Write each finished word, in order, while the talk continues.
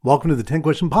Welcome to the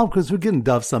 10-question pop quiz for Gittin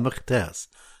Daf Samach Tes.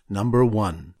 Number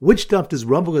 1. Which daf does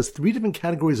Rav list 3 different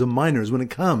categories of minors when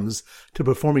it comes to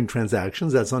performing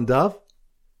transactions? That's on daf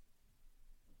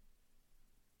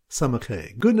Samach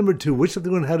He. Good. Number 2. Which daf they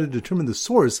learn how to determine the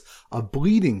source of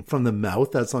bleeding from the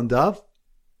mouth? That's on daf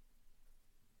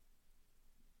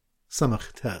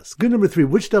Samach Tes. Good. Number 3.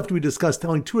 Which daf do we discuss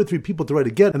telling 2 or 3 people to write a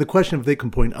get and the question if they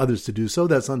can point others to do so?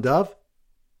 That's on daf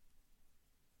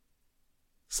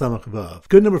Samach Vav.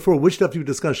 Good. Number 4. Which daf do we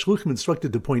discuss shluchim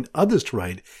instructed to point others to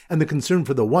write and the concern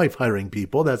for the wife hiring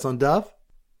people? That's on daf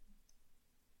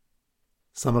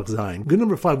Samach Zayin. Good.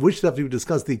 Number 5. Which daf do we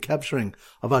discuss the capturing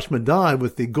of Ashmadai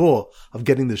with the goal of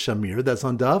getting the shamir? That's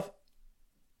on daf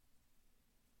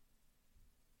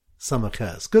Samach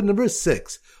Ches. Good. Number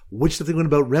 6. Which daf they learn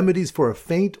about remedies for a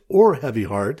faint or heavy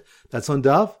heart? That's on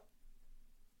daf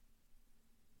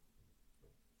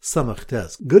Samach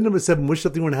Tes. Good. Number 7. Which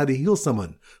daf they learn how to heal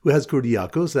someone who has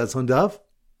kurdiakos? That's on daf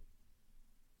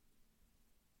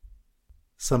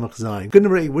Samach Zayin. Good.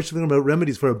 Number 8. Which daf they learn about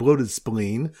remedies for a bloated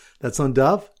spleen? That's on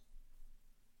daf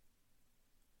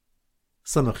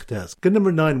Samach Tes. Good.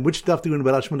 Number 9. Which daf they learn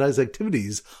about Ashmadai's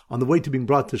activities on the way to being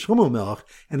brought to Shlomo Melech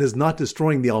and is not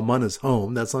destroying the Almana's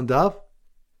home? That's on daf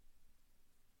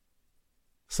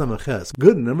Samach Ches.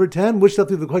 Good. Number 10. Which daf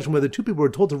they have the question whether 2 people were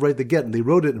told to write the get and they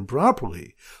wrote it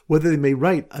improperly, whether they may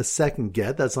write a second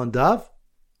get? That's on daf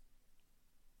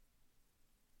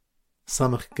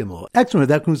Samach Gimel. Excellent.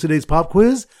 That concludes today's pop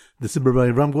quiz. This is Rabbi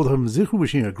Ram Goldham Zichu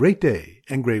wishing you a great day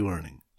and great learning.